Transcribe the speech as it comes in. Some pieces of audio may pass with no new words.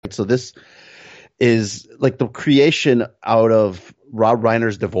right? So this is like the creation out of Rob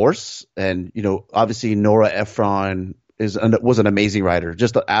Reiner's divorce, and obviously Nora Ephron was an amazing writer,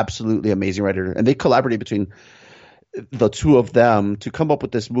 just an absolutely amazing writer, and they collaborated between the two of them to come up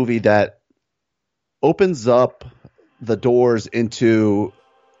with this movie that opens up the doors into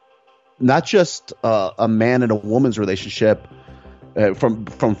not just a man and a woman's relationship,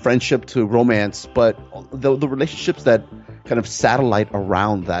 from friendship to romance, but the relationships that kind of satellite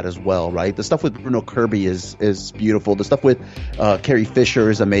around that as well, right? The stuff with Bruno Kirby is beautiful. The stuff with Carrie Fisher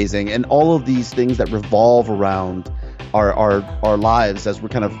is amazing, and all of these things that revolve around our lives as we're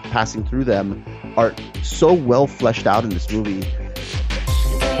kind of passing through them are so well fleshed out in this movie.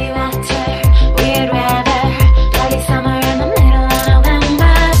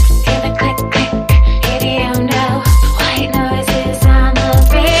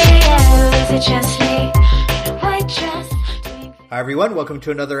 Hi everyone, welcome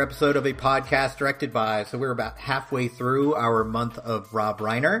to another episode of a podcast directed by. So we're about halfway through our month of Rob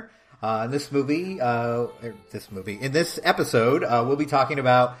Reiner. In this episode, we'll be talking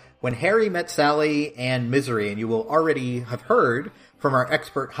about When Harry Met Sally and Misery, and you will already have heard from our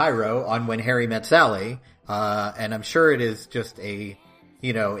expert Hyro on When Harry Met Sally, and I'm sure it is just a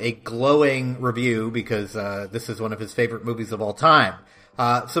glowing review because this is one of his favorite movies of all time.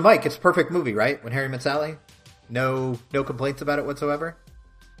 So Mike, it's a perfect movie, right? When Harry Met Sally? No complaints about it whatsoever?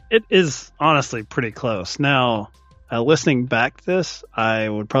 It is honestly pretty close. Now, listening back to this, I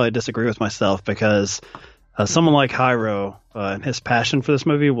would probably disagree with myself because someone like Hyro and his passion for this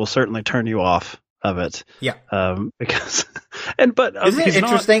movie will certainly turn you off of it. Yeah. Because, isn't it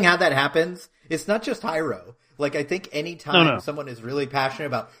interesting how that happens? It's not just Hyro. Like, I think anytime someone is really passionate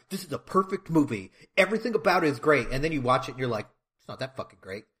about, this is a perfect movie, everything about it is great, and then you watch it and you're like, it's not that fucking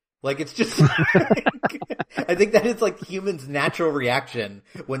great. Like, it's just, I think that is like humans' natural reaction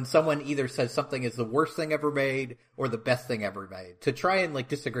when someone either says something is the worst thing ever made or the best thing ever made, to try and like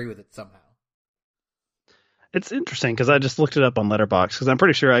disagree with it somehow. It's interesting because I just looked it up on Letterboxd because I'm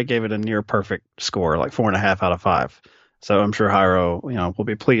pretty sure I gave it a near perfect score, like 4.5 out of 5. So I'm sure Hyro, will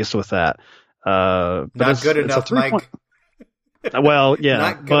be pleased with that. Not good enough, Mike. Well, yeah,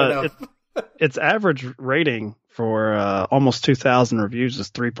 Not good but enough. Its average rating for almost 2,000 reviews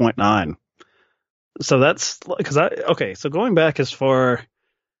is 3.9. So that's because so going back as far,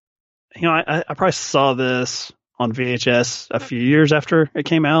 I probably saw this on VHS a few years after it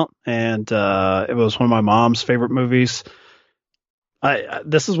came out, and it was one of my mom's favorite movies.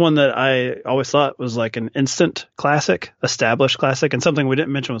 This is one that I always thought was like an instant classic, established classic, and something we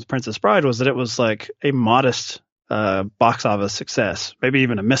didn't mention with Princess Bride was that it was like a modest box office success, maybe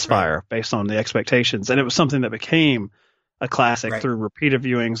even a misfire based on the expectations. And it was something that became a classic through repeated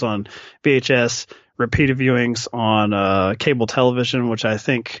viewings on VHS, repeated viewings on cable television, which I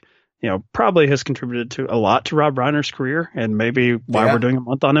think, probably has contributed to a lot to Rob Reiner's career. And maybe why we're doing a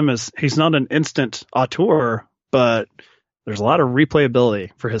month on him is he's not an instant auteur, but there's a lot of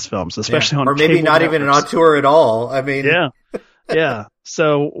replayability for his films, especially on or maybe not even an auteur at all. I mean, yeah.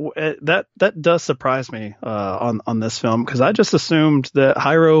 So that does surprise me on this film because I just assumed that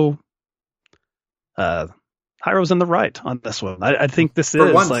Hyro's in the right on this one. I think this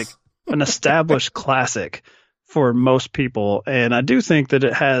is like an established classic for most people, and I do think that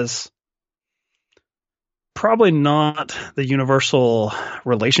it has probably not the universal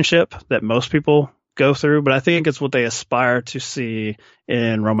relationship that most people go through, but I think it's what they aspire to see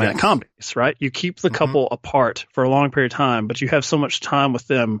in romantic comedies, right? You keep the couple apart for a long period of time, but you have so much time with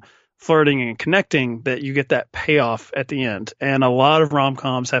them flirting and connecting that you get that payoff at the end. And a lot of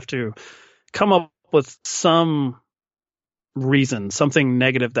rom-coms have to come up with some reason, something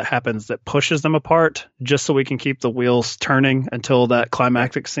negative that happens that pushes them apart just so we can keep the wheels turning until that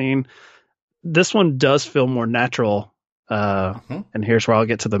climactic scene. This one does feel more natural. And here's where I'll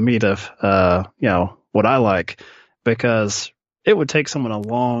get to the meat of, what I like, because it would take someone a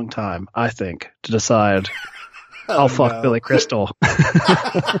long time, I think, to decide I'll fuck Billy Crystal.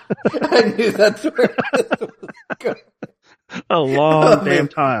 I knew that's where this was going. A long damn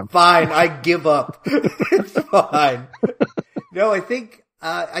time. Fine, I give up. It's fine. No, I think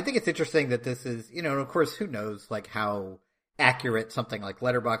it's interesting that this is, and of course, who knows, like, how accurate something like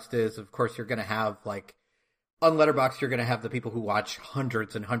Letterboxd is. Of course, you're going to have, like, on Letterboxd, you're going to have the people who watch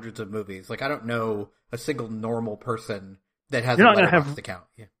hundreds and hundreds of movies. Like, I don't know a single normal person that has a Letterboxd account.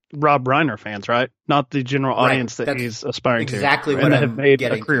 Yeah. Rob Reiner fans, right? Not the general audience that he's aspiring to. Exactly what have made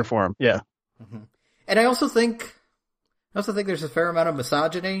a career for him. Yeah. Mm-hmm. And I also think there's a fair amount of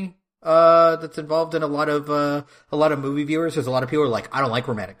misogyny that's involved in a lot of movie viewers. There's a lot of people who are like, I don't like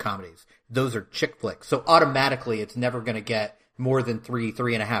romantic comedies. Those are chick flicks. So automatically, it's never going to get more than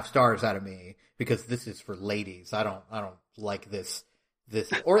 3.5 stars out of me because this is for ladies. I don't like this.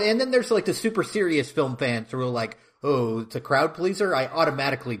 And then there's like the super serious film fans who are like, oh, it's a crowd pleaser. I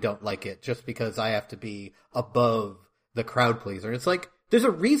automatically don't like it just because I have to be above the crowd pleaser. It's like, there's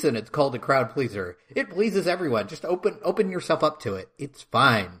a reason it's called a crowd pleaser. It pleases everyone. Just open yourself up to it. It's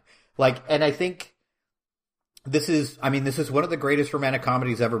fine. Like, and I think this is one of the greatest romantic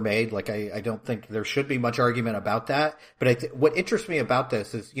comedies ever made. Like, I don't think there should be much argument about that. But what interests me about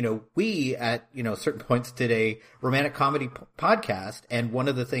this is, we at, certain points did a romantic comedy podcast. And one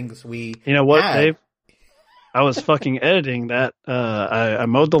of the things we, Dave? I was fucking editing that. I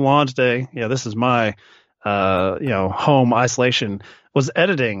mowed the lawn today. Yeah, this is my, home isolation. Was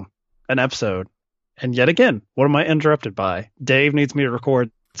editing an episode. And yet again, what am I interrupted by? Dave needs me to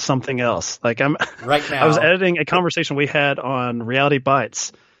record something else. Like right now. I was editing a conversation we had on Reality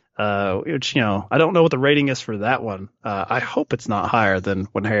Bites, which, I don't know what the rating is for that one. I hope it's not higher than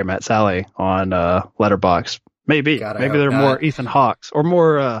When Harry Met Sally on Letterboxd. Maybe there are more Ethan Hawkes or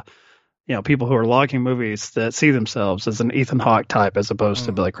more, people who are logging movies that see themselves as an Ethan Hawke type as opposed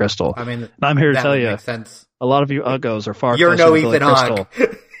to Billy Crystal. I mean, and I'm here to tell you, sense. A lot of you uggos are far You're closer no to Billy Ethan Crystal.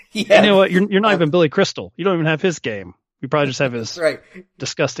 Hawke. Yes. You know what? You're not even Billy Crystal. You don't even have his game. You probably just have his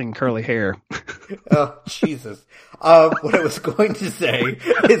disgusting curly hair. Oh, Jesus. What I was going to say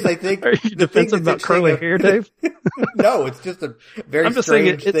is I think... Are you defensive about curly hair, Dave? No, it's just a very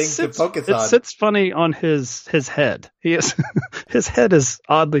strange thing to focus on. It sits funny on his head. His head is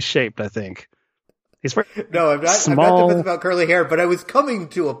oddly shaped, I think. He's no, I'm not defensive about curly hair, but I was coming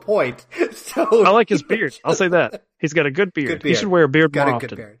to a point. So I like his beard. I'll say that. He's got a good beard. He should wear a beard more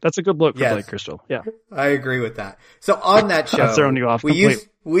often. That's a good look for Blake Crystal. Yeah. I agree with that. So on that show, I'm throwing you off completely.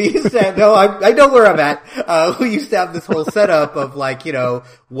 We used to have, no, I know where I'm at. We used to have this whole setup of like,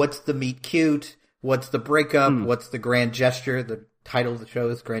 what's the meet cute? What's the breakup? What's the grand gesture? The title of the show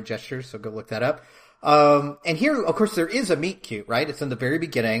is Grand Gestures, so go look that up. And here, of course, there is a meet cute, right? It's in the very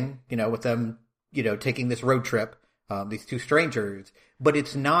beginning, with them, taking this road trip, these two strangers, but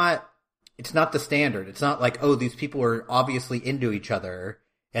it's not the standard. It's not like, oh, these people are obviously into each other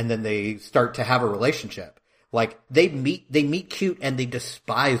and then they start to have a relationship. Like they meet cute and they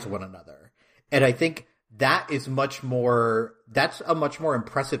despise one another. And I think that's a much more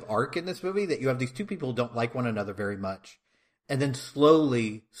impressive arc in this movie, that you have these two people who don't like one another very much and then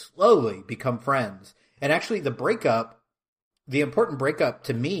slowly become friends. And actually the important breakup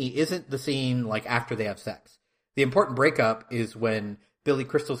to me isn't the scene like after they have sex. The important breakup is when Billy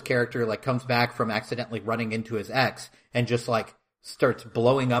Crystal's character like comes back from accidentally running into his ex and just like starts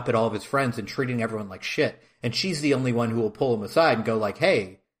blowing up at all of his friends and treating everyone like shit. And she's the only one who will pull him aside and go like,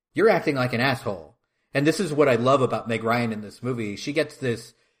 hey, you're acting like an asshole. And this is what I love about Meg Ryan in this movie. She has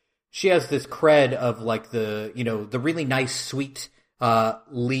this cred of like the really nice, sweet,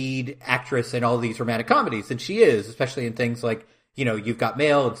 lead actress in all these romantic comedies. And she is, especially in things like, You've Got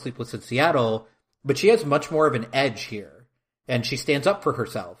Mail and Sleepless in Seattle, but she has much more of an edge here. And she stands up for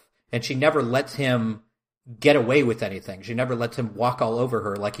herself and she never lets him get away with anything. She never lets him walk all over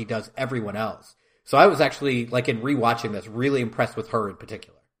her like he does everyone else. So I was actually, like, in rewatching this, really impressed with her in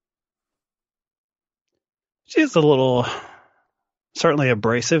particular. She's a little, certainly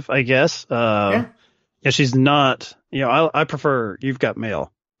abrasive, I guess. Yeah, she's not, I prefer You've Got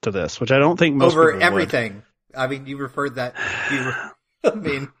Mail to this, which I don't think most over people everything. Would. I mean, you referred that,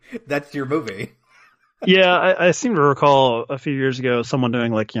 that's your movie. Yeah, I seem to recall a few years ago someone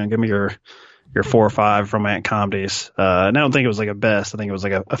doing like, give me your 4 or 5 romantic comedies. And I don't think it was like a best. I think it was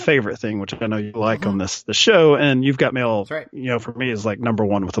like a favorite thing, which I know you like on the show. And You've Got Mail, right. For me is like number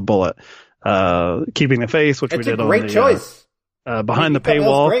 1 with a bullet. Keeping the Faith, which we did on the great choice. Behind the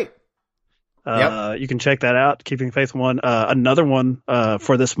Paywall. Great. You can check that out. Keeping Faith 1. Another one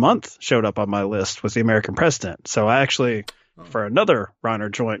for this month showed up on my list was The American President. So I actually, for another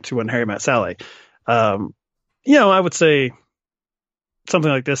Reiner joint to When Harry Met Sally, I would say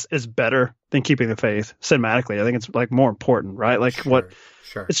something like this is better than Keeping the Faith cinematically. I think it's like more important, right? Like sure.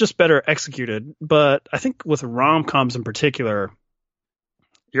 It's just better executed. But I think with rom-coms in particular,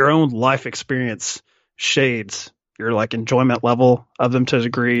 your own life experience shades your like enjoyment level of them to a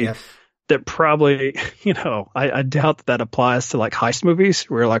degree that probably, I doubt that applies to like heist movies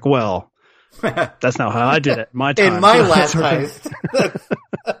where you're like, well, that's not how I did it. My time. In my last heist.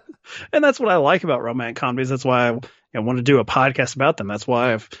 And that's what I like about romantic comedies. That's why I want to do a podcast about them. That's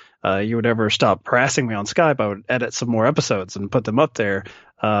why if you would ever stop harassing me on Skype, I would edit some more episodes and put them up there.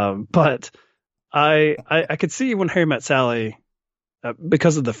 But I could see When Harry Met Sally,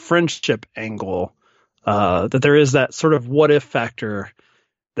 because of the friendship angle, that there is that sort of what if factor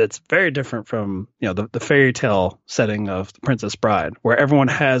that's very different from, the fairy tale setting of The Princess Bride, where everyone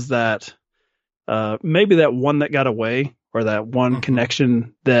has that, maybe that one that got away, or that one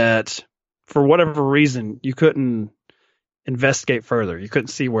connection that for whatever reason you couldn't investigate further. You couldn't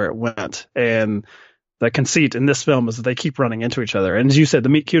see where it went. And the conceit in this film is that they keep running into each other. And as you said, the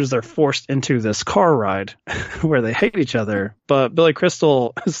meet cute is they're forced into this car ride where they hate each other. But Billy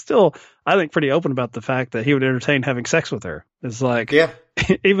Crystal is still, I think, pretty open about the fact that he would entertain having sex with her. It's like,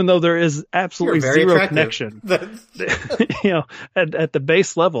 even though there is absolutely zero connection, at the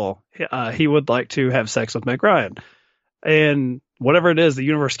base level, he would like to have sex with Meg Ryan. And whatever it is, the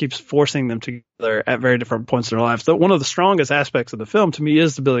universe keeps forcing them together at very different points in their lives. So one of the strongest aspects of the film to me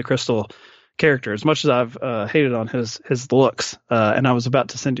is the Billy Crystal character. As much as I've hated on his looks, and I was about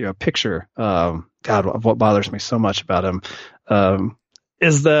to send you a picture, God, what bothers me so much about him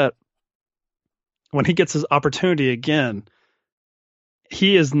is that when he gets his opportunity again,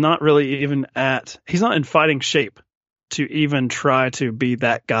 he is not really even he's not in fighting shape to even try to be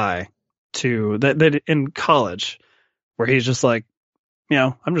that guy that in college, where he's just like,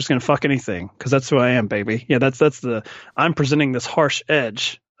 I'm just going to fuck anything because that's who I am, baby. Yeah, I'm presenting this harsh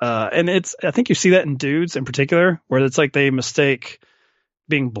edge. And I think you see that in dudes in particular, where it's like they mistake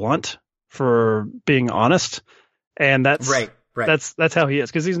being blunt for being honest. And that's right. That's how he is,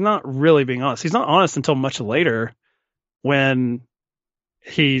 because he's not really being honest. He's not honest until much later, when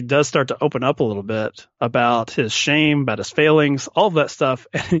he does start to open up a little bit about his shame, about his failings, all of that stuff.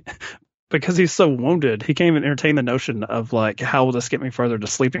 And because he's so wounded, he can't even entertain the notion of like, how will this get me further to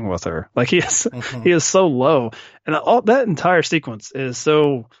sleeping with her? Like he is so low, and all that entire sequence is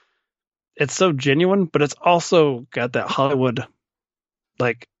it's so genuine, but it's also got that Hollywood,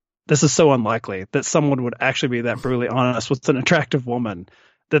 like, this is so unlikely that someone would actually be that brutally honest with an attractive woman,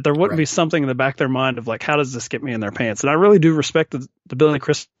 that there wouldn't be something in the back of their mind of like, how does this get me in their pants? And I really do respect the Billy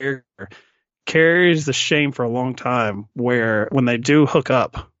Crystal character carries the shame for a long time, where when they do hook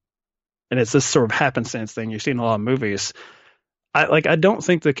up, and it's this sort of happenstance thing you see in a lot of movies, I don't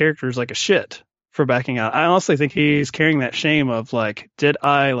think the character is like a shit for backing out. I honestly think he's carrying that shame of like, did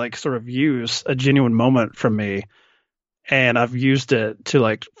I like sort of use a genuine moment from me, and I've used it to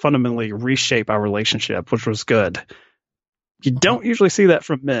like fundamentally reshape our relationship, which was good. You don't usually see that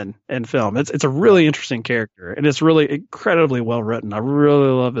from men in film. It's a really interesting character, and it's really incredibly well written. I really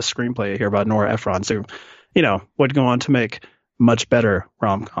love the screenplay here by Nora Ephron, who, would go on to make much better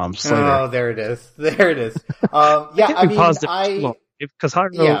rom-coms later. Oh, there it is. Because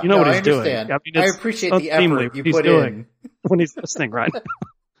Hiro, what he's doing. I mean, I appreciate the effort you put in when he's listening, right?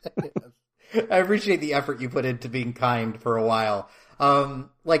 I appreciate the effort you put into being kind for a while.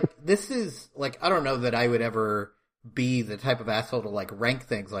 This is like, I don't know that I would ever be the type of asshole to like rank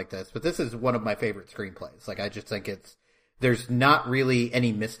things like this, but this is one of my favorite screenplays. Like, I just think there's not really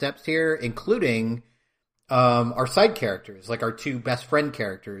any missteps here, including our side characters, like our two best friend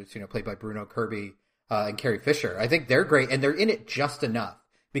characters, played by Bruno Kirby and Carrie Fisher. I think they're great, and they're in it just enough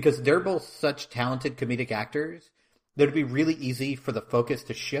because they're both such talented comedic actors that it'd be really easy for the focus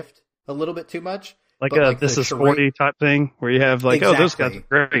to shift a little bit too much. Like This Is 40 type thing, where you have like, exactly. Oh, those guys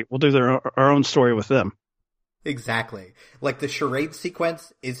are great. We'll do our own story with them. Exactly. Like the charade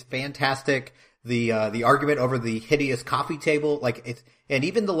sequence is fantastic. The argument over the hideous coffee table, and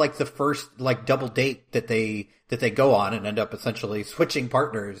even the first double date that they go on and end up essentially switching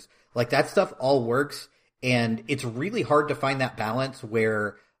partners, like that stuff all works. And it's really hard to find that balance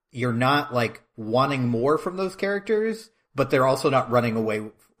where you're not like wanting more from those characters, but they're also not running away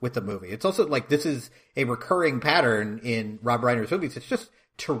with the movie. It's also like, this is a recurring pattern in Rob Reiner's movies. It's just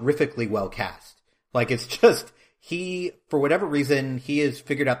terrifically well cast. Like, it's just, for whatever reason, he has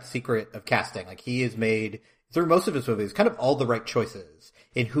figured out the secret of casting. Like, he has made, through most of his movies, kind of all the right choices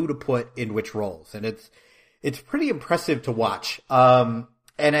in who to put in which roles. And it's pretty impressive to watch. And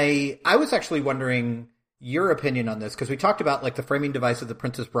I was actually wondering your opinion on this, because we talked about like the framing device of The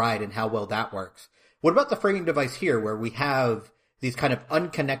Princess Bride and how well that works. What about the framing device here, where we have these kind of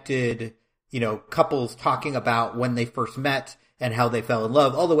unconnected, couples talking about when they first met and how they fell in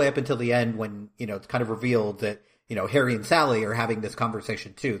love, all the way up until the end when, it's kind of revealed that, Harry and Sally are having this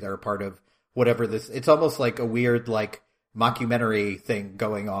conversation too. They're a part of whatever this, it's almost like a weird, like, mockumentary thing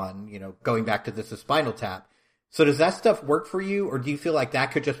going on, going back to This Is Spinal Tap. So does that stuff work for you, or do you feel like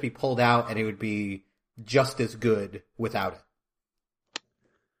that could just be pulled out and it would be just as good without it?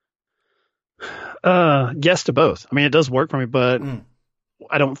 Yes to both. I mean, it does work for me, but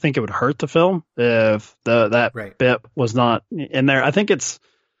I don't think it would hurt the film if that bit was not in there. I think it's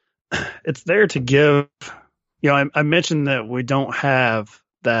there to give, I mentioned that we don't have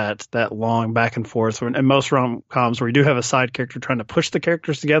that long back and forth. And most rom-coms where you do have a side character trying to push the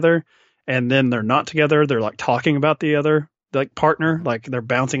characters together, and then they're not together. They're like talking about the other like partner, like they're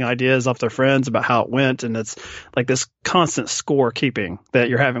bouncing ideas off their friends about how it went, and it's like this constant score keeping that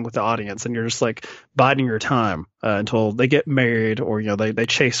you're having with the audience, and you're just like biding your time until they get married, or they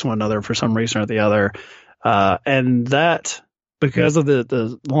chase one another for some reason or the other, and that because of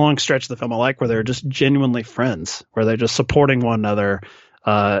the long stretch of the film I like, where they're just genuinely friends, where they're just supporting one another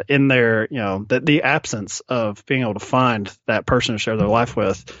in their the absence of being able to find that person to share their life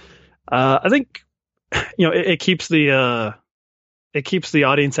with. I think it keeps the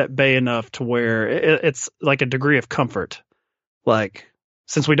audience at bay enough to where it's like a degree of comfort. Like,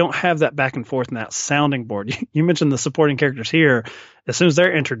 since we don't have that back and forth and that sounding board, you mentioned the supporting characters here. As soon as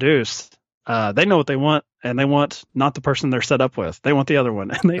they're introduced, they know what they want, and they want not the person they're set up with. They want the other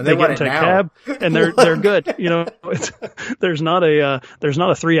one, and they get into a cab, and they're good. There's not a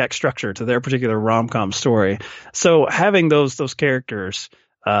 3-act structure to their particular rom-com story. So having those characters,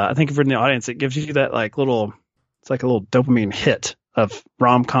 I think for the audience, it gives you that it's like a little dopamine hit of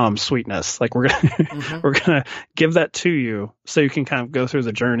rom-com sweetness. Like we're gonna give that to you so you can kind of go through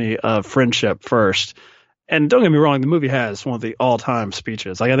the journey of friendship first. And don't get me wrong, the movie has one of the all-time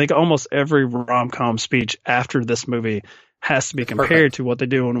speeches. Like I think almost every rom-com speech after this movie has to be compared to what they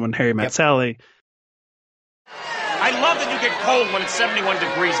do when Harry Met Sally. I love that you get cold when it's 71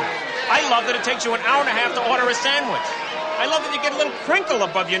 degrees out. I love that it takes you an hour and a half to order a sandwich. I love that you get a little crinkle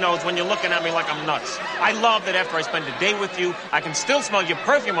above your nose when you're looking at me like I'm nuts. I love that after I spend a day with you, I can still smell your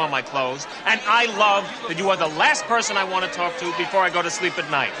perfume on my clothes. And I love that you are the last person I want to talk to before I go to sleep at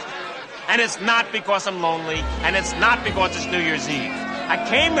night. And it's not because I'm lonely, and it's not because it's New Year's Eve. I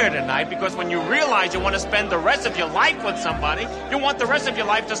came here tonight because when you realize you want to spend the rest of your life with somebody, you want the rest of your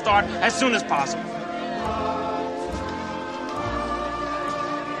life to start as soon as possible.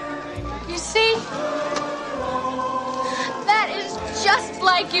 You see? That is just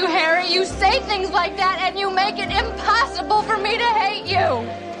like you, Harry. You say things like that and you make it impossible for me to hate you.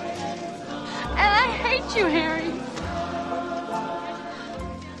 And I hate you, Harry.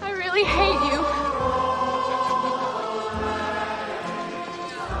 I really hate you.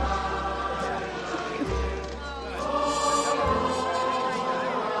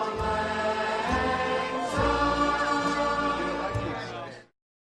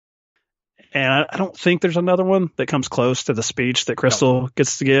 And I don't think there's another one that comes close to the speech that Crystal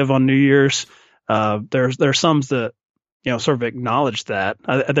gets to give on New Year's. There's some that, sort of acknowledge that.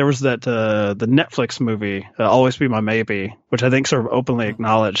 There was that the Netflix movie, Always Be My Maybe, which I think sort of openly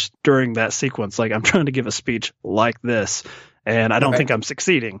acknowledged during that sequence, like, I'm trying to give a speech like this, and I don't think I'm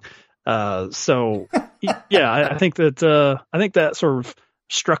succeeding. So, yeah, I think that sort of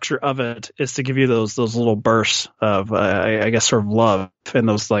structure of it is to give you those little bursts of I guess sort of love and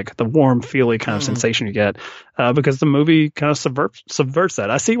those like the warm feely kind of sensation you get because the movie kind of subverts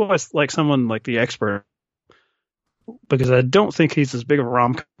that. I see why like someone like the expert, because I don't think he's as big of a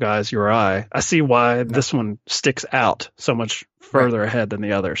rom-com guy as you or I see why this one sticks out so much further ahead than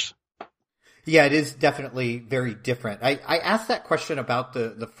the others. Yeah, it is definitely very different. I asked that question about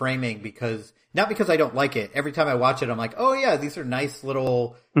the framing because not because I don't like it. Every time I watch it, I'm like, oh yeah, these are nice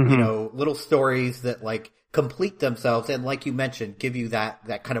little, little stories that like complete themselves. And like you mentioned, give you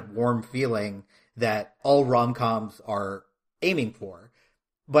that kind of warm feeling that all rom-coms are aiming for.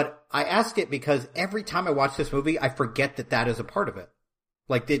 But I ask it because every time I watch this movie, I forget that is a part of it.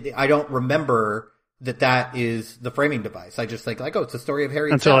 Like, I don't remember that is the framing device. I just think like, oh, it's a story of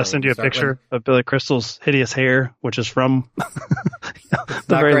Harry. Until I send you a picture of Billy Crystal's hideous hair, which is from the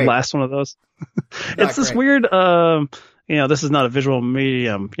very last one of those. It's this weird, this is not a visual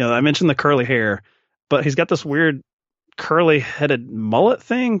medium. I mentioned the curly hair, but he's got this weird curly headed mullet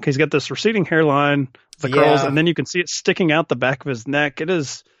thing. He's got this receding hairline, the curls, and then you can see it sticking out the back of his neck.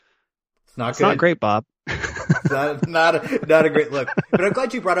 It's not great, Bob. It's not a great look. But I'm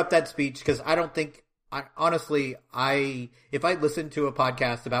glad you brought up that speech because I don't think, honestly, if I listen to a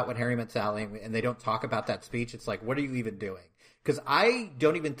podcast about When Harry Met Sally and they don't talk about that speech, it's like, what are you even doing? Because I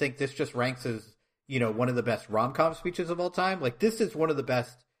don't even think this just ranks as, one of the best rom-com speeches of all time. Like, this is one of the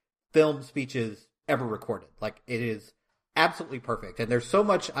best film speeches ever recorded. Like, it is absolutely perfect. And there's so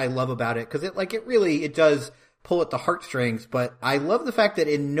much I love about it because it does pull at the heartstrings. But I love the fact that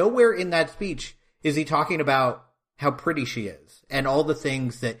nowhere in that speech is he talking about how pretty she is and all the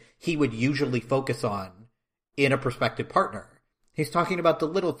things that he would usually focus on in a prospective partner. He's talking about the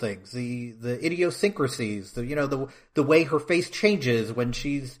little things, the idiosyncrasies, the way her face changes when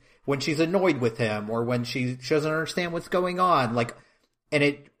she's annoyed with him or when she doesn't understand what's going on. Like, and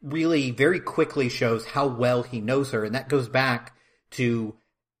it really very quickly shows how well he knows her. And that goes back to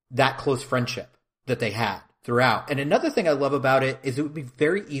that close friendship that they had throughout. And another thing I love about it is it would be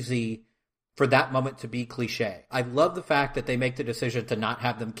very easy for that moment to be cliche. I love the fact that they make the decision to not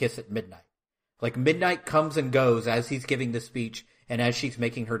have them kiss at midnight. Like, midnight comes and goes as he's giving the speech and as she's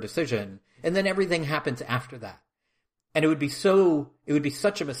making her decision, and then everything happens after that. And it would be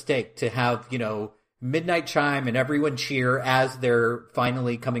such a mistake to have, midnight chime and everyone cheer as they're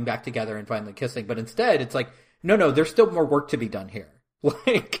finally coming back together and finally kissing. But instead, it's like, no, there's still more work to be done here.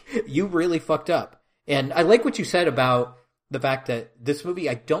 Like, you really fucked up. And I like what you said about the fact that this movie,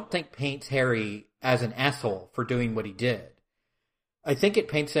 I don't think paints Harry as an asshole for doing what he did. I think it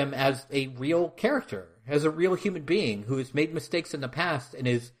paints him as a real character, as a real human being who has made mistakes in the past and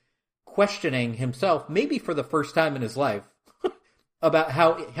is questioning himself, maybe for the first time in his life, about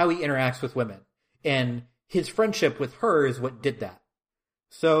how he interacts with women. And his friendship with her is what did that.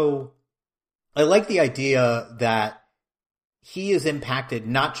 So I like the idea that he is impacted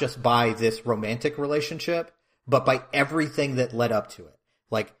not just by this romantic relationship, but by everything that led up to it.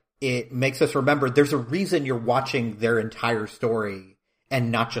 Like, it makes us remember there's a reason you're watching their entire story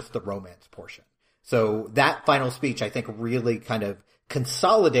and not just the romance portion. So that final speech, I think, really kind of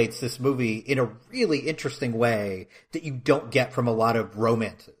consolidates this movie in a really interesting way that you don't get from a lot of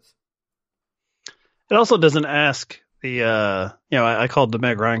romances. It also doesn't ask I called the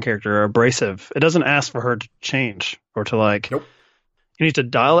Meg Ryan character abrasive. It doesn't ask for her to change or to Nope. You need to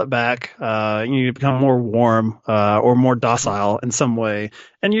dial it back. You need to become more warm or more docile in some way.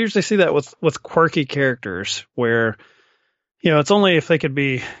 And you usually see that with quirky characters where, it's only if they could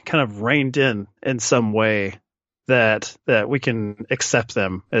be kind of reined in some way that we can accept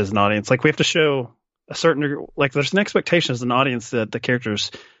them as an audience. Like, we have to show a certain, like, there's an expectation as an audience that the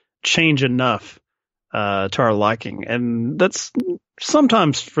characters change enough to our liking. And that's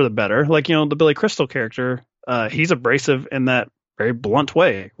sometimes for the better. Like, the Billy Crystal character, he's abrasive in that very blunt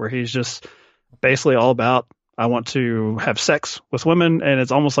way where he's just basically all about, I want to have sex with women, and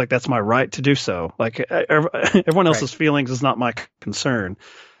it's almost like that's my right to do so. Like, everyone else's feelings is not my concern.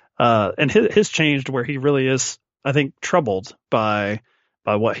 And his changed where he really is, I think, troubled by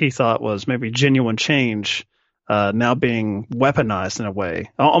what he thought was maybe genuine change, now being weaponized in a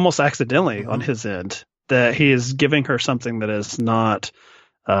way, almost accidentally on his end, that he is giving her something that is not,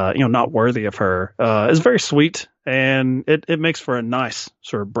 not worthy of her. Is very sweet, and it makes for a nice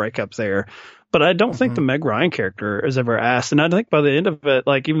sort of breakup there. But I don't think the Meg Ryan character is ever asked. And I think by the end of it,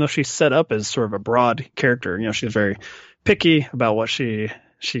 like, even though she's set up as sort of a broad character, she's very picky about what she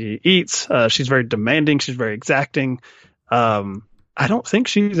eats. She's very demanding. She's very exacting. I don't think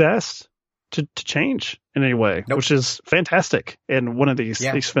she's asked to change in any way, which is fantastic in one of these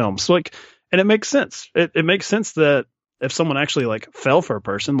films. Like, and it makes sense. It makes sense that if someone actually like fell for a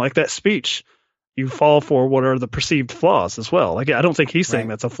person, like that speech, you fall for what are the perceived flaws as well. Like, I don't think he's saying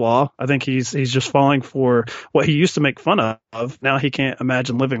that's a flaw. I think he's just falling for what he used to make fun of. Now he can't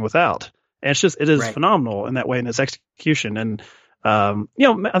imagine living without. And it is phenomenal in that way in its execution. And,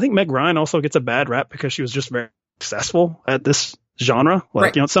 I think Meg Ryan also gets a bad rap because she was just very successful at this genre.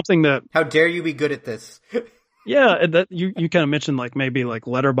 Like, it's something that, how dare you be good at this? Yeah, and that you kind of mentioned, like, maybe like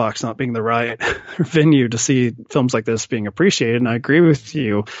Letterboxd not being the right venue to see films like this being appreciated, and I agree with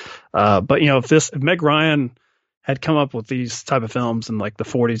you. But if Meg Ryan had come up with these type of films in like the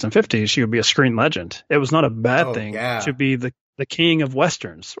 40s and 50s, she would be a screen legend. It was not a bad thing to be the king of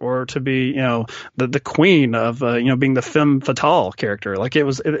westerns, or to be the queen of being the femme fatale character. Like,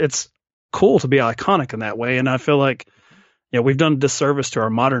 it's cool to be iconic in that way, and I feel like we've done a disservice to our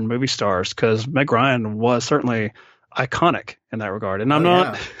modern movie stars because Meg Ryan was certainly iconic in that regard. And I'm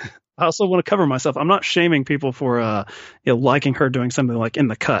not, I also want to cover myself. I'm not shaming people for, liking her doing something like In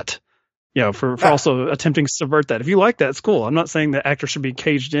the Cut, for also attempting to subvert that. If you like that, it's cool. I'm not saying that actors should be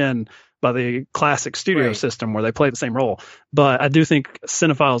caged in by the classic studio system where they play the same role. But I do think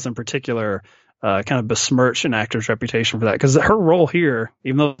cinephiles in particular kind of besmirch an actor's reputation for that, because her role here,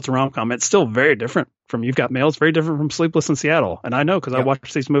 even though it's a rom-com, it's still very different from You've Got Mail. It's very different from Sleepless in Seattle, and I know because I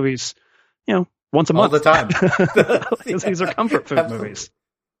watch these movies, once a month, all the time. These are comfort food movies.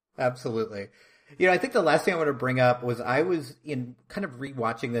 Absolutely. I think the last thing I want to bring up was I was in kind of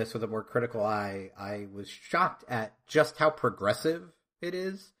rewatching this with a more critical eye. I was shocked at just how progressive it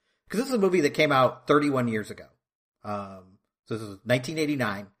is, because this is a movie that came out 31 years ago. So this is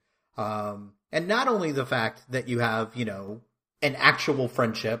 1989. And not only the fact that you have, an actual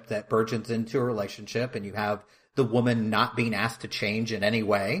friendship that burgeons into a relationship, and you have the woman not being asked to change in any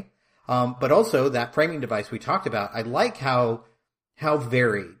way, but also that framing device we talked about. I like how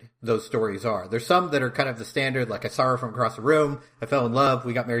varied those stories are. There's some that are kind of the standard, like I saw her from across the room, I fell in love,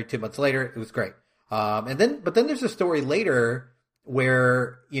 we got married 2 months later, it was great. But then there's a story later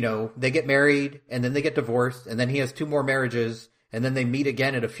where, they get married and then they get divorced and then he has 2 more marriages and then they meet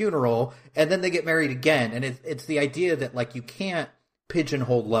again at a funeral and then they get married again. And it's the idea that like you can't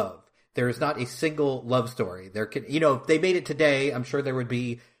pigeonhole love. There is not a single love story. There can, if they made it today, I'm sure there would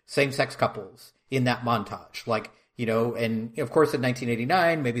be same-sex couples in that montage. Like, and of course in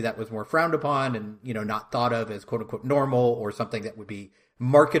 1989, maybe that was more frowned upon and, not thought of as quote unquote normal or something that would be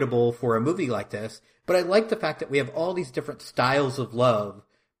marketable for a movie like this. But I like the fact that we have all these different styles of love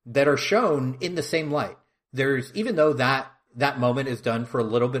that are shown in the same light. Even though that moment is done for a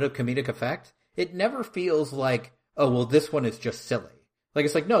little bit of comedic effect, it never feels like, oh, well, this one is just silly. Like,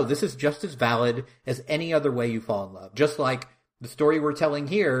 it's like, no, this is just as valid as any other way you fall in love. Just like the story we're telling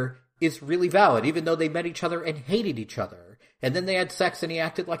here is really valid, even though they met each other and hated each other. And then they had sex and he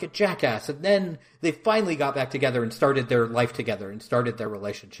acted like a jackass. And then they finally got back together and started their life together and started their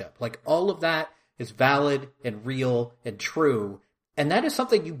relationship. Like, all of that is valid and real and true. And that is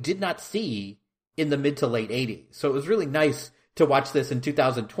something you did not see in the mid to late 80s. So it was really nice to watch this in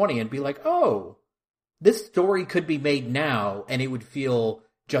 2020 and be like, oh, this story could be made now and it would feel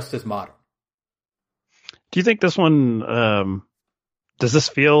just as modern. Do you think this one, does this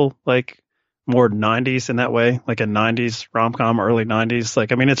feel like more 90s in that way? Like a 90s rom-com, early 90s?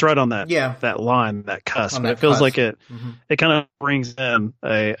 Like, I mean, it's right on that that line, that cusp. But it feels like it kind of brings in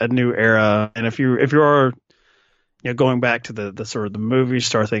a new era. And if you are going back to the sort of the movie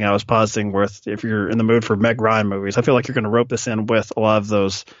star thing I was positing with, if you're in the mood for Meg Ryan movies, I feel like you're going to rope this in with a lot of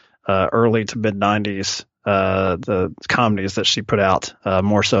those early to mid 90s the comedies that she put out,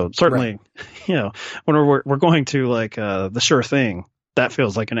 more so. Certainly, when we're going to like The Sure Thing, that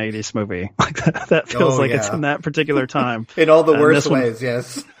feels like an 80s movie. Like that feels like it's in that particular time. In all the worst ways,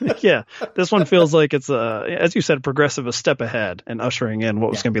 yes. Yeah. This one feels like it's, as you said, progressive, a step ahead and ushering in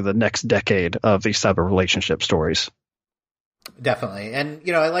what was going to be the next decade of these type of relationship stories. Definitely. And,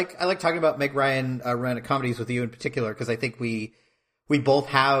 I like talking about Meg Ryan romantic comedies with you in particular, because I think we both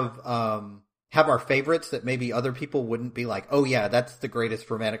have our favorites that maybe other people wouldn't be like, oh yeah, that's the greatest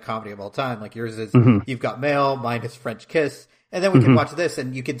romantic comedy of all time. Like yours is You've Got Mail, mine is French Kiss. And then we can watch this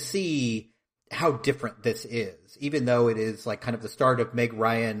and you can see how different this is, even though it is like kind of the start of Meg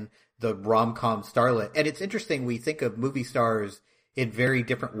Ryan, the rom-com starlet. And it's interesting, we think of movie stars in very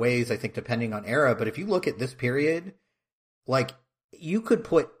different ways, I think, depending on era. But if you look at this period, like you could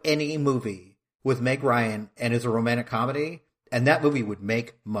put any movie with Meg Ryan and as a romantic comedy, and that movie would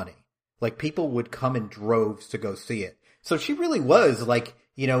make money. Like people would come in droves to go see it. So she really was like,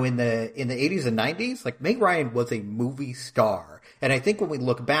 in the 80s and 90s, like Meg Ryan was a movie star. And I think when we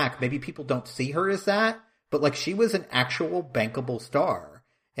look back, maybe people don't see her as that, but like she was an actual bankable star.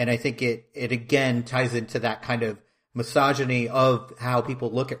 And I think it again ties into that kind of misogyny of how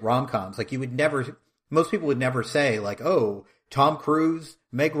people look at rom-coms. Like most people would never say like, oh, Tom Cruise,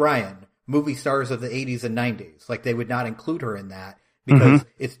 Meg Ryan, movie stars of the 80s and 90s. Like they would not include her in that because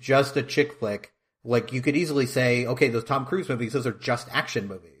it's just a chick flick. Like you could easily say, okay, those Tom Cruise movies, those are just action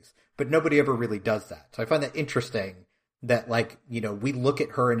movies, but nobody ever really does that. So I find that interesting that like, we look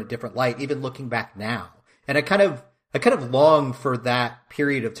at her in a different light, even looking back now. And I kind of long for that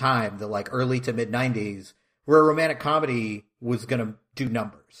period of time, the like early to mid 90s, where a romantic comedy was going to do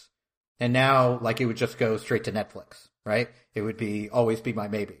numbers. And now like it would just go straight to Netflix, right? It would always be my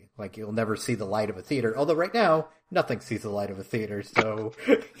maybe. Like you'll never see the light of a theater. Although right now, nothing sees the light of a theater. So,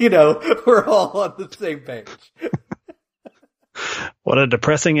 we're all on the same page. What a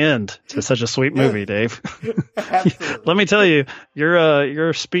depressing end to such a sweet movie, Dave. Let me tell you,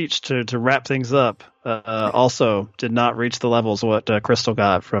 your speech to wrap things up also did not reach the levels of what Crystal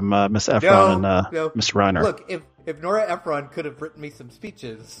got from Miss Efron and Mr. Reiner. Look, if Nora Ephron could have written me some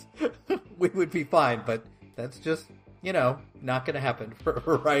speeches, we would be fine. But that's just, not going to happen for a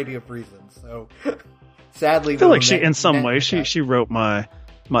variety of reasons. So sadly, I feel like in some way she wrote my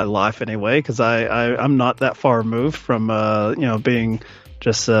life anyway, because I'm not that far removed from being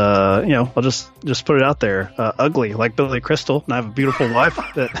just I'll just put it out there, ugly like Billy Crystal, and I have a beautiful wife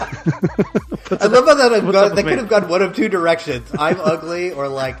that I love how that could have gone one of two directions. I'm ugly, or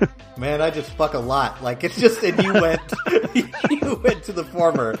like, man, I just fuck a lot. Like it's just, and you went to the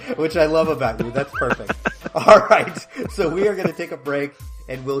former, which I love about you. That's perfect. All right, so we are going to take a break,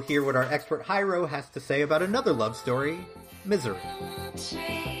 and we'll hear what our expert Hyro has to say about another love story, Misery.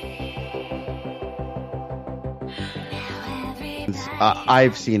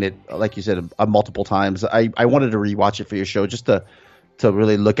 I've seen it, like you said, multiple times. I wanted to rewatch it for your show just to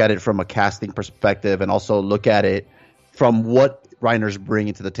really look at it from a casting perspective and also look at it from what Reiner's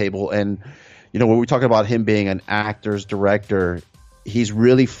bringing to the table. And, when we talk about him being an actor's director, he's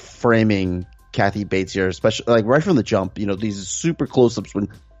really framing Kathy Bates here, especially like right from the jump. You know, these super close-ups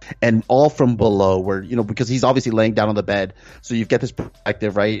and all from below, where because he's obviously laying down on the bed, so you get this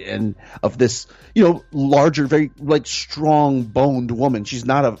perspective, right, and of this larger, very like strong boned woman. She's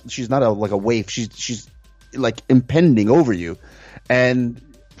not a like a waif. She's like impending over you, and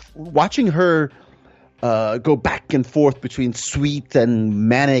watching her go back and forth between sweet and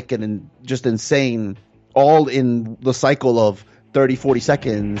manic and just insane, all in the cycle of 30-40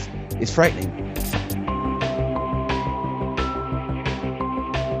 seconds, is frightening.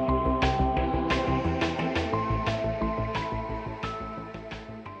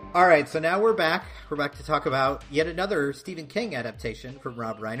 All right, so now we're back. We're back to talk about yet another Stephen King adaptation from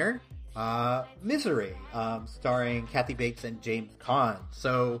Rob Reiner, Misery, starring Kathy Bates and James Caan.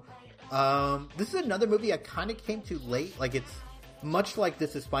 So this is another movie I kind of came to late. Like, it's much like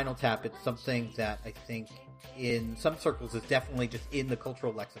This Is Spinal Tap. It's something that I think in some circles is definitely just in the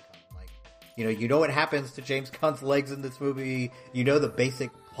cultural lexicon. Like, you know what happens to James Caan's legs in this movie. You know the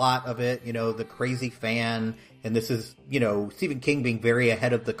basic plot of it. The crazy fan. And this is, Stephen King being very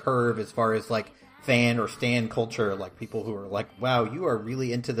ahead of the curve as far as like fan or stan culture. Like people who are like, wow, you are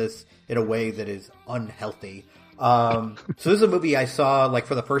really into this in a way that is unhealthy. So this is a movie I saw like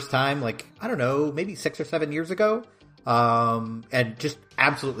for the first time, like, I don't know, maybe 6 or 7 years ago. And just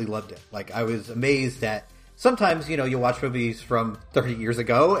absolutely loved it. Like, I was amazed that sometimes, you'll watch movies from 30 years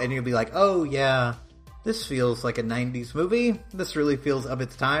ago and you'll be like, oh yeah, this feels like a 90s movie. This really feels of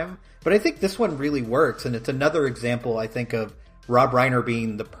its time. But I think this one really works, and it's another example, I think, of Rob Reiner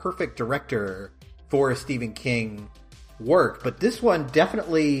being the perfect director for a Stephen King work. But this one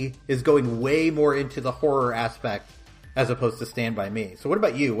definitely is going way more into the horror aspect as opposed to Stand By Me. So what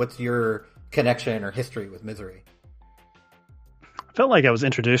about you? What's your connection or history with Misery? I felt like I was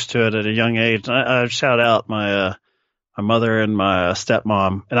introduced to it at a young age. I shout out my mother and my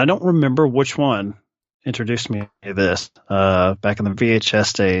stepmom, and I don't remember which one introduced me to this back in the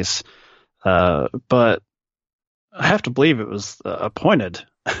VHS days, but I have to believe it was a pointed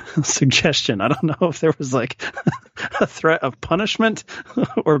suggestion. I don't know if there was like a threat of punishment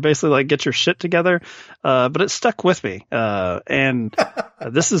or basically like get your shit together, but it stuck with me. And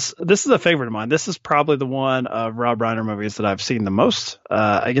this is a favorite of mine. This is probably the one of Rob Reiner movies that I've seen the most.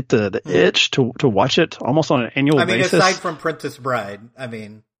 I get the itch to watch it almost on an annual basis. Aside from Princess Bride,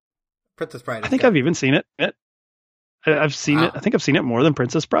 Princess Bride. I think I've even seen it. I've seen it. I think I've seen it more than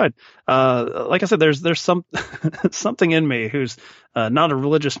Princess Bride. Like I said, there's something in me who's not a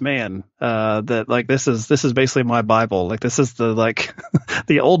religious man. That like this is basically my Bible. Like this is the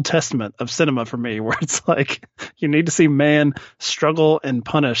the Old Testament of cinema for me, where it's like you need to see man struggle and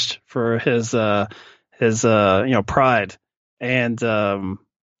punished for his pride, and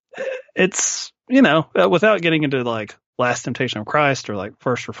it's without getting into like Last Temptation of Christ or like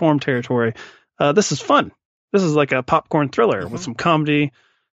First Reformed territory, this is fun. This is like a popcorn thriller with some comedy,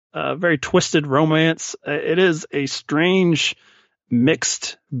 very twisted romance. It is a strange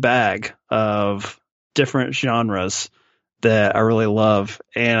mixed bag of different genres that I really love.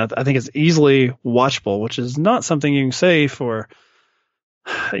 And I think it's easily watchable, which is not something you can say for,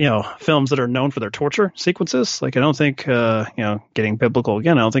 films that are known for their torture sequences. Like, I don't think, getting biblical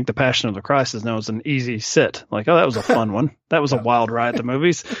again, I don't think The Passion of the Christ is known as an easy sit. Like, oh, that was a fun one. That was a wild ride at the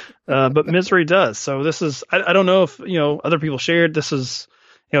movies. But Misery does. So this is, I don't know if, other people shared. This is,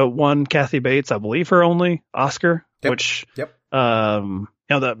 won Kathy Bates, I believe her only Oscar, which, the early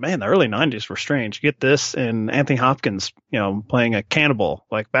 90s were strange. You get this and Anthony Hopkins, playing a cannibal,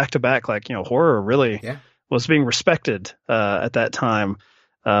 like back to back, like, horror really was being respected, at that time.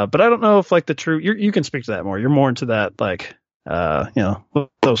 But I don't know if like the true, you can speak to that more. You're more into that, like,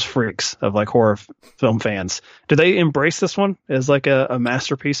 those freaks of like horror film fans. Do they embrace this one as like a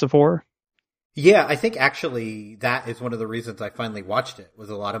masterpiece of horror? Yeah, I think actually that is one of the reasons I finally watched it. Was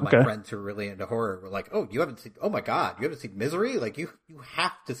a lot of my friends who are really into horror were like, "Oh, oh my God, you haven't seen Misery? Like you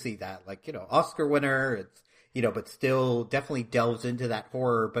have to see that. Like, Oscar winner. It's, but still definitely delves into that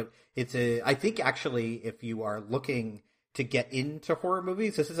horror. But I think actually if you are looking to get into horror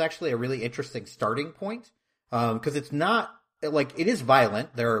movies, this is actually a really interesting starting point. Cause it's not like, it is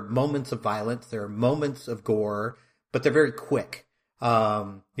violent. There are moments of violence. There are moments of gore, but they're very quick.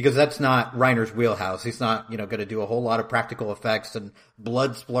 Because that's not Reiner's wheelhouse. He's not, going to do a whole lot of practical effects and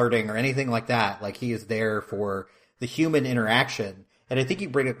blood splurting or anything like that. Like, he is there for the human interaction. And I think you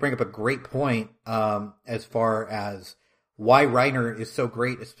bring up a great point, as far as why Reiner is so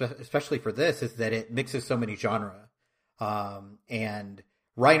great, especially for this, is that it mixes so many genres. And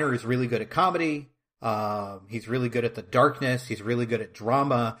Reiner is really good at comedy. He's really good at the darkness. He's really good at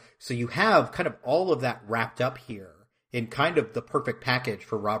drama. So you have kind of all of that wrapped up here in kind of the perfect package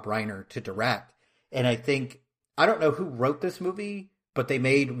for Rob Reiner to direct. And I don't know who wrote this movie, but they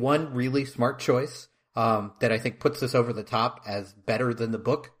made one really smart choice that I think puts this over the top as better than the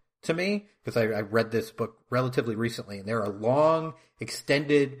book to me, because I read this book relatively recently, and there are long,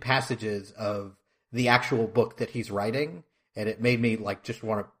 extended passages of the actual book that he's writing, and it made me like just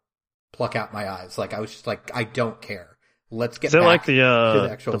want to pluck out my eyes. Like I was just like, I don't care. Let's get back like to the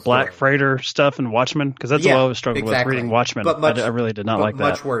actual the Black story. Freighter stuff in Watchmen? Because that's what I was struggling with reading Watchmen. But I really did not like that.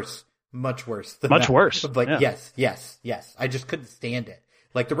 Much worse. Much worse. But yes. I just couldn't stand it.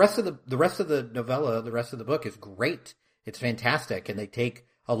 Like the rest of the novella, the rest of the book is great. It's fantastic, and they take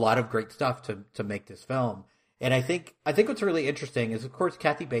a lot of great stuff to make this film. And I think what's really interesting is, of course,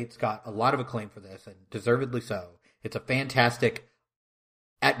 Kathy Bates got a lot of acclaim for this, and deservedly so. It's a fantastic,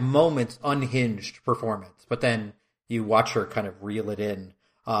 at moments, unhinged performance. But then you watch her kind of reel it in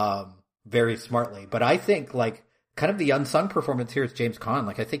very smartly. But I think, like, kind of the unsung performance here is James Caan.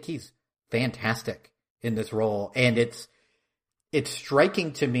 Like, I think he's fantastic in this role. And it's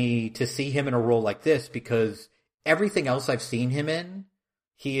striking to me to see him in a role like this, because everything else I've seen him in,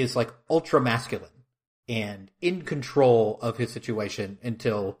 he is like ultra masculine and in control of his situation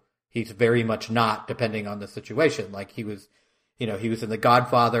until he's very much not, depending on the situation. Like he was in The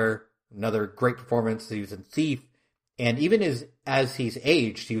Godfather, another great performance. He was in Thief. And even as he's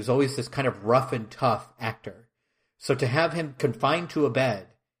aged, he was always this kind of rough and tough actor. So to have him confined to a bed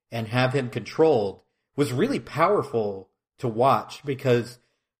and have him controlled was really powerful to watch, because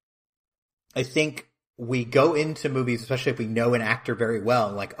I think we go into movies, especially if we know an actor very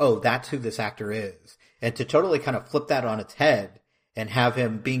well, like, oh, that's who this actor is. And to totally kind of flip that on its head and have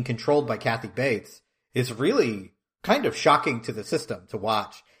him being controlled by Kathy Bates is really kind of shocking to the system to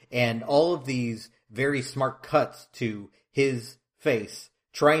watch. And all of these very smart cuts to his face,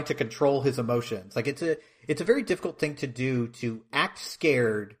 trying to control his emotions. Like it's a very difficult thing to do, to act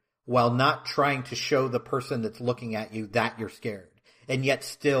scared while not trying to show the person that's looking at you that you're scared, and yet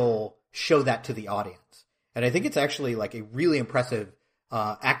still show that to the audience. And I think it's actually like a really impressive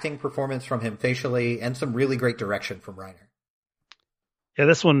acting performance from him facially, and some really great direction from Reiner. Yeah,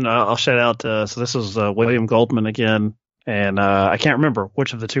 this one I'll shout out. So this was William Goldman again, and I can't remember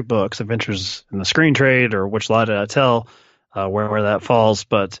which of the two books, Adventures in the Screen Trade or Which Lie Did I Tell, where that falls.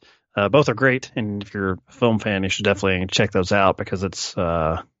 But both are great, and if you're a film fan, you should definitely check those out, because it's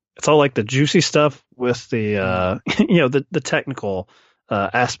all like the juicy stuff with the the technical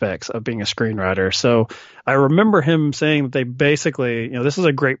aspects of being a screenwriter. So I remember him saying that they basically, this is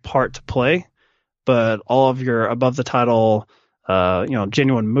a great part to play, but all of your above the title,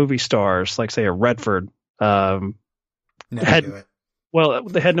 genuine movie stars, like say a Redford, they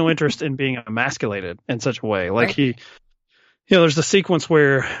had no interest in being emasculated in such a way. Like right. There's the sequence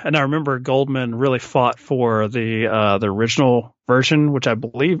where, and I remember Goldman really fought for the original version, which I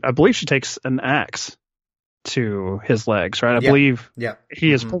believe she takes an axe to his legs, right? I believe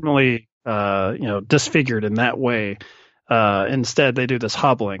he is permanently, disfigured in that way. Instead, they do this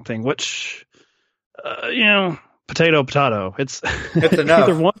hobbling thing, which, potato. It's enough.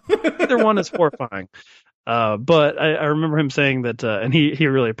 either one is horrifying. But I remember him saying that, and he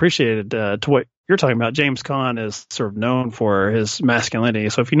really appreciated to what you're talking about. James Caan is sort of known for his masculinity.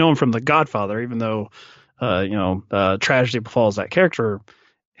 So if you know him from The Godfather, even though tragedy befalls that character,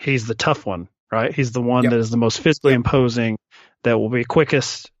 he's the tough one, right? He's the one that is the most physically imposing, that will be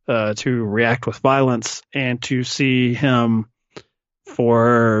quickest to react with violence, and to see him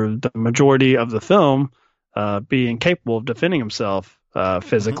for the majority of the film be incapable of defending himself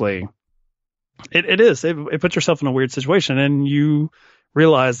physically. Mm-hmm. It puts yourself in a weird situation, and you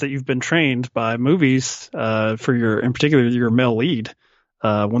realize that you've been trained by movies in particular your male lead,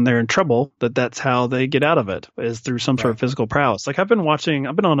 when they're in trouble, that's how they get out of it, is through some sort of physical prowess. Like I've been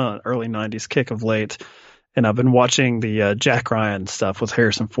on an early 90s kick of late, and I've been watching the Jack Ryan stuff with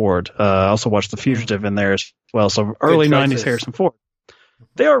Harrison Ford. I also watched The Fugitive in there as well. So early 90s Harrison Ford.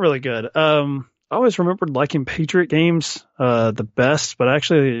 They are really good. I always remembered liking Patriot Games the best, but I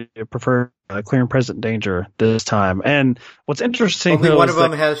actually prefer Clear and Present Danger this time. And what's interesting, only one of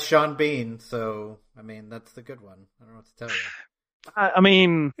them has Sean Bean, so I mean that's the good one. I don't know what to tell you. I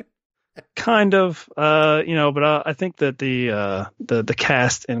mean, kind of, but I think that the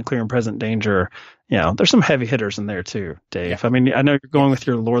cast in Clear and Present Danger, there's some heavy hitters in there too, Dave. Yeah. I mean, I know you're going with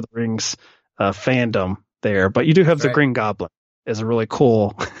your Lord of the Rings fandom there, but you do have the Green Goblin as a really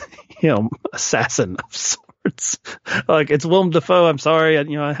cool, assassin of sorts. Like it's Willem Dafoe. I'm sorry,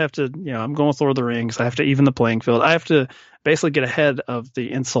 I have to, I'm going with Lord of the Rings. I have to even the playing field. I have to basically get ahead of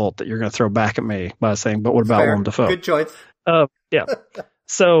the insult that you're going to throw back at me by saying, "But what about Willem Dafoe?" Good choice. Yeah.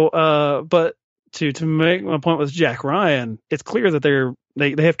 So, but to make my point with Jack Ryan, it's clear that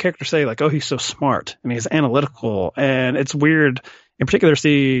they have characters say like, oh, he's so smart and he's analytical, and it's weird in particular to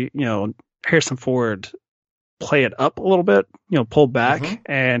see, Harrison Ford play it up a little bit, pull back,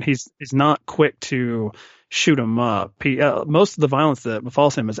 and he's not quick to shoot him up. Most of the violence that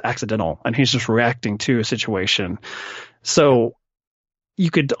befalls him is accidental, and he's just reacting to a situation. So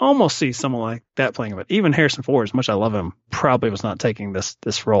you could almost see someone like that playing it. Even Harrison Ford, as much as I love him, probably was not taking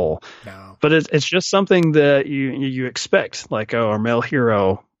this role. No. But it's just something that you expect, like, oh, our male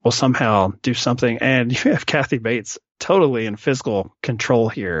hero will somehow do something. And you have Kathy Bates totally in physical control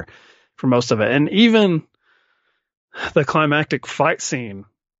here for most of it. And even the climactic fight scene,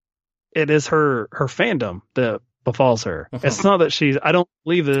 it is her fandom that befalls her. It's not that I don't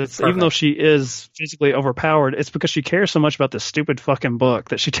believe that it's, even though she is physically overpowered, it's because she cares so much about this stupid fucking book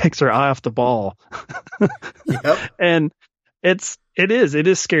that she takes her eye off the ball. Yep. And it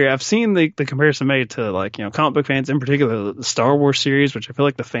is scary. I've seen the comparison made to, like, comic book fans, in particular the Star Wars series, which I feel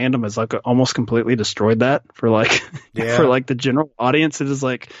like the fandom has like almost completely destroyed that for like for like the general audience. It is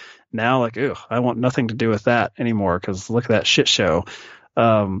like now like, ew, I want nothing to do with that anymore because look at that shit show.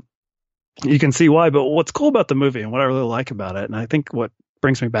 You can see why, but what's cool about the movie and what I really like about it, and I think what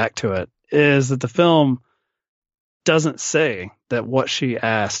brings me back to it, is that the film doesn't say that what she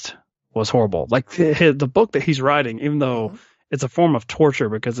asked was horrible. Like the book that he's writing, even though it's a form of torture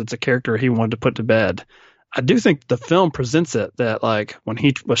because it's a character he wanted to put to bed, I do think the film presents it that, like, when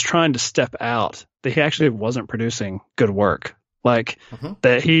he was trying to step out, that he actually wasn't producing good work. Like,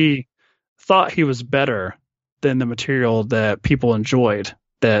 that he thought he was better than the material that people enjoyed,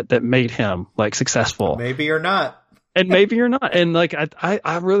 that made him, like, successful. Maybe you're not. And maybe you're not. And, like,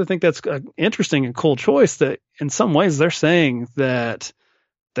 I really think that's an interesting and cool choice, that in some ways they're saying that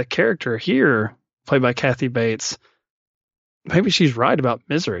the character here, played by Kathy Bates, maybe she's right about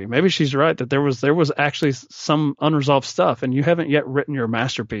Misery. Maybe she's right that there was actually some unresolved stuff, and you haven't yet written your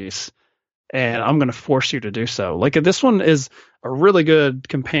masterpiece, and I'm going to force you to do so. Like, this one is a really good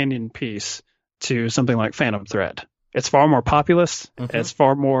companion piece to something like Phantom Thread. It's far more populist. It's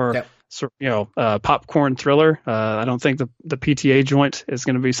far more, popcorn thriller. I don't think the PTA joint is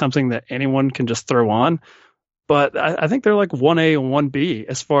going to be something that anyone can just throw on. But I think they're like 1A and 1B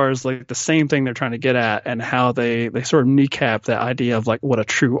as far as, like, the same thing they're trying to get at, and how they sort of kneecap that idea of, like, what a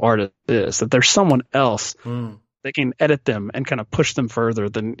true artist is, that there's someone else that can edit them and kind of push them further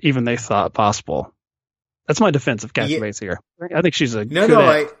than even they thought possible. That's my defense of Kathy Bates here. I think she's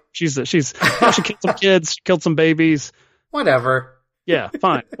she killed some kids, she killed some babies. Whatever. Yeah,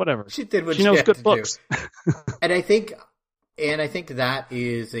 fine, whatever. She did what she knows good books. And I think that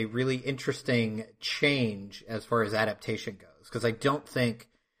is a really interesting change as far as adaptation goes, because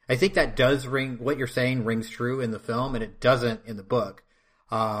I think that does ring, what you're saying rings true in the film, and it doesn't in the book.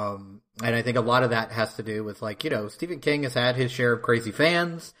 And I think a lot of that has to do with, like, Stephen King has had his share of crazy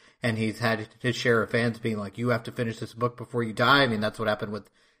fans, and he's had his share of fans being like, you have to finish this book before you die. I mean, that's what happened with,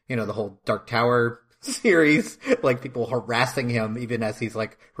 the whole Dark Tower series, like, people harassing him even as he's,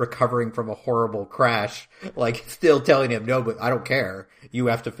 like, recovering from a horrible crash, like, still telling him, no, but I don't care, you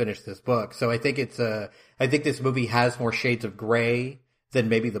have to finish this book. So I think I think this movie has more shades of gray than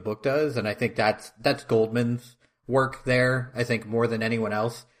maybe the book does, and I think that's Goldman's work there, I think, more than anyone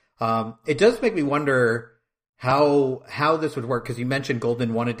else. It does make me wonder how this would work, because you mentioned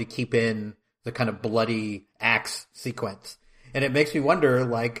Goldman wanted to keep in the kind of bloody axe sequence, and it makes me wonder,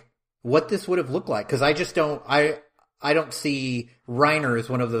 like, what this would have looked like, because I just don't see Reiner as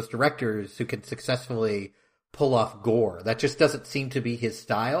one of those directors who can successfully pull off gore. That just doesn't seem to be his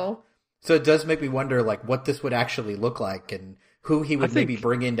style. So it does make me wonder, like, what this would actually look like, and who he would maybe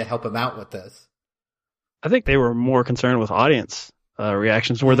bring in to help him out with this. I think they were more concerned with audience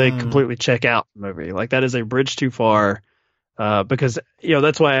reactions, where they completely check out the movie. Like, that is a bridge too far, because,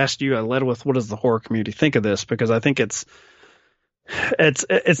 that's why I asked you, I led with, what does the horror community think of this? Because I think it's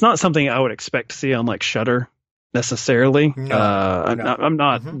not something I would expect to see on, like, Shudder necessarily. No. I'm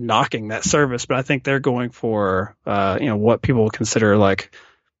not knocking that service, but I think they're going for what people consider, like,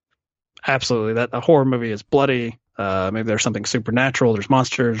 absolutely that a horror movie is bloody. Maybe there's something supernatural, there's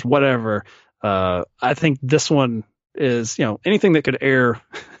monsters, whatever. I think this one is, anything that could air,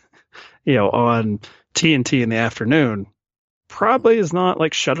 on TNT in the afternoon probably is not,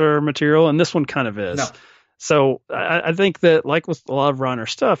 like, Shudder material, and this one kind of is. No. So I think that, like with a lot of Reiner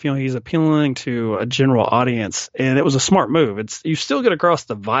stuff, he's appealing to a general audience, and it was a smart move. You still get across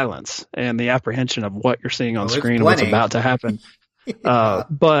the violence and the apprehension of what you're seeing on screen and what's about to happen.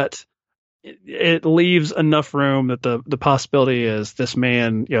 But it leaves enough room that the possibility is this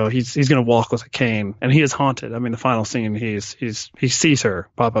man, he's going to walk with a cane, and he is haunted. I mean, the final scene, he sees her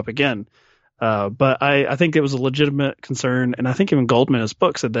pop up again. But I think it was a legitimate concern, and I think even Goldman in his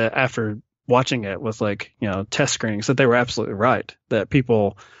book said that after watching it with test screenings that they were absolutely right, that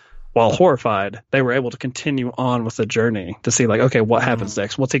people, while horrified, they were able to continue on with the journey to see okay, what happens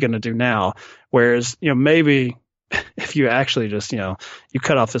next? What's he going to do now? Whereas, maybe if you actually just, you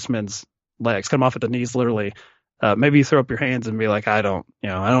cut off this man's legs, cut him off at the knees, literally, maybe you throw up your hands and be like, I don't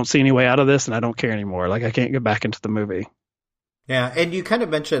see any way out of this and I don't care anymore. I can't get back into the movie. Yeah. And you kind of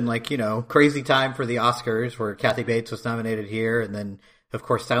mentioned crazy time for the Oscars where Kathy Bates was nominated here. And then of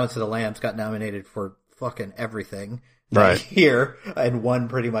course, Silence of the Lambs got nominated for fucking everything. Right. Here and won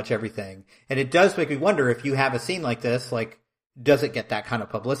pretty much everything. And it does make me wonder if you have a scene like this, does it get that kind of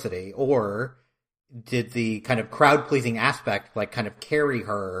publicity, or did the kind of crowd pleasing aspect kind of carry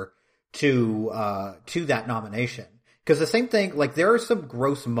her to that nomination? Because the same thing, there are some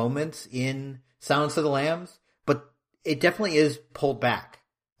gross moments in Silence of the Lambs, but it definitely is pulled back.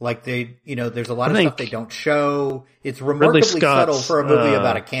 There's a lot of stuff they don't show. It's remarkably subtle for a movie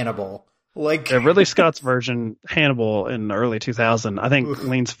about a cannibal. Ridley Scott's version, Hannibal, in the early 2000s, I think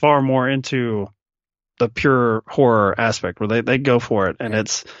leans far more into the pure horror aspect where they go for it, and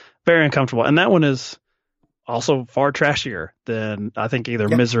it's very uncomfortable. And that one is also far trashier than I think either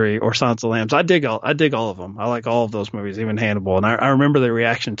Misery or Silence of the Lambs. I dig all of them. I like all of those movies, even Hannibal. And I remember the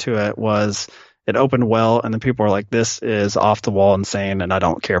reaction to it was it opened well, and then people were like, "This is off the wall insane, and I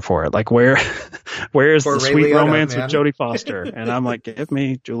don't care for it." Where is the sweet romance with Jodie Foster? And I'm like, give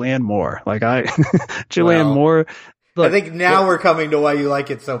me Julianne Moore. Julianne Moore. Look, I think now we're coming to why you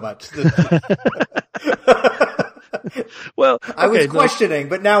like it so much. Well, I was questioning,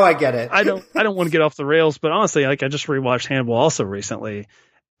 but now I get it. I don't want to get off the rails, but honestly, I just rewatched Hannibal also recently,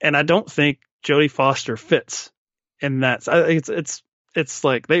 and I don't think Jodie Foster fits in that. It's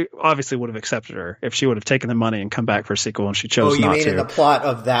they obviously would have accepted her if she would have taken the money and come back for a sequel, and she chose not to. Oh, you mean in the plot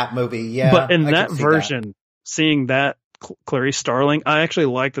of that movie? Yeah. But in that version, seeing that Clarice Starling, I actually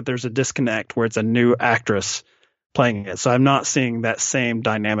like that there's a disconnect where it's a new actress playing it. So I'm not seeing that same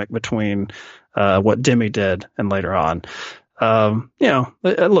dynamic between what Demi did and later on.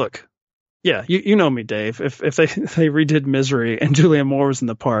 Look. Yeah, you know me, Dave. If they redid Misery and Julianne Moore was in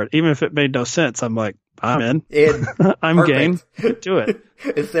the part, even if it made no sense, I'm like, I'm in. I'm game. Do it.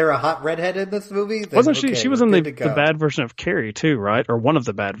 Is there a hot redhead in this movie? Wasn't she? She was in the bad version of Carrie too, right? Or one of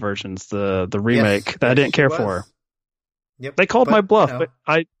the bad versions, the remake that I didn't care for. Yep. They called my bluff, but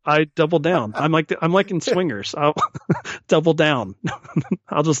I doubled down. I'm like in Swingers. I'll double down.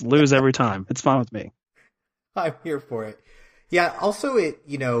 I'll just lose every time. It's fine with me. I'm here for it. Yeah, also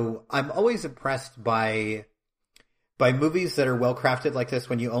I'm always impressed by movies that are well crafted like this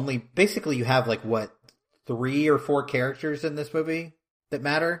when you have 3 or 4 characters in this movie that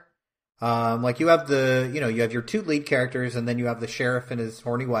matter. You have you have your 2 lead characters, and then you have the sheriff and his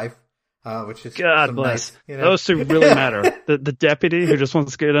horny wife, which is God bless. Nice, those 2 really matter. The deputy who just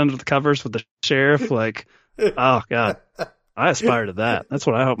wants to get under the covers with the sheriff, oh God. I aspire to that. That's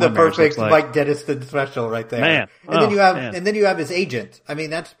what I hope. The perfect Mike Deniston special right there. Man. And then you have his agent. I mean,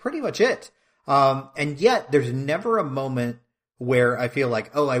 that's pretty much it. And yet there's never a moment where I feel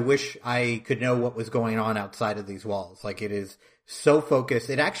like, oh, I wish I could know what was going on outside of these walls. It is so focused.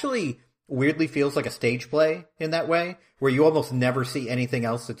 It actually weirdly feels like a stage play in that way, where you almost never see anything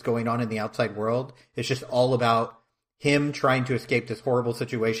else that's going on in the outside world. It's just all about him trying to escape this horrible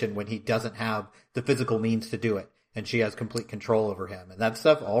situation when he doesn't have the physical means to do it. And she has complete control over him. And that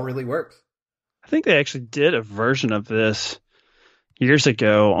stuff all really works. I think they actually did a version of this years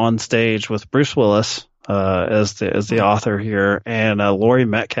ago on stage with Bruce Willis as the author here, and Laurie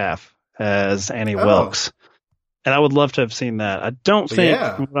Metcalf as Annie Wilkes. And I would love to have seen that. I don't think,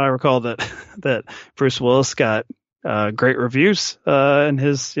 from what I recall, that Bruce Willis got great reviews in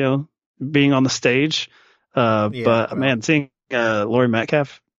his being on the stage. But man, seeing Laurie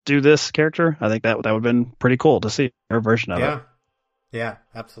Metcalf do this character, I think that would have been pretty cool to see her version of it. Yeah,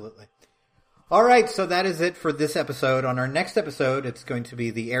 absolutely. All right, so that is it for this episode. On our next episode, it's going to be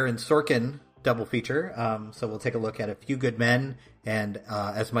the Aaron Sorkin double feature. So we'll take a look at A Few Good Men, and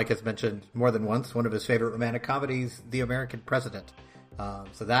as Mike has mentioned more than once, one of his favorite romantic comedies, The American President.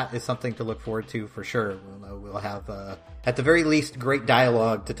 So that is something to look forward to for sure. We'll have, at the very least, great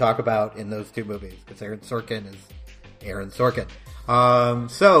dialogue to talk about in those 2 movies, because Aaron Sorkin is Aaron Sorkin.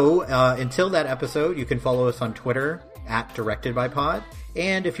 Until that episode, you can follow us on Twitter @DirectedByPod.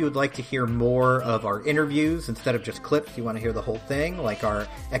 And if you would like to hear more of our interviews instead of just clips, you want to hear the whole thing, like our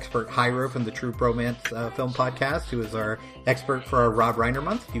expert Hyro from the True Bromance Film Podcast, who is our expert for our Rob Reiner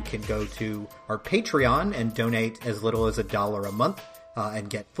month, you can go to our Patreon and donate as little as $1 a month and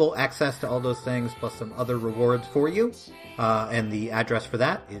get full access to all those things, plus some other rewards for you. And the address for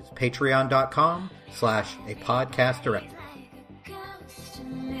that is patreon.com/apodcastdirectory.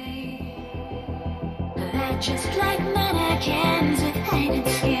 Just like mannequins with painted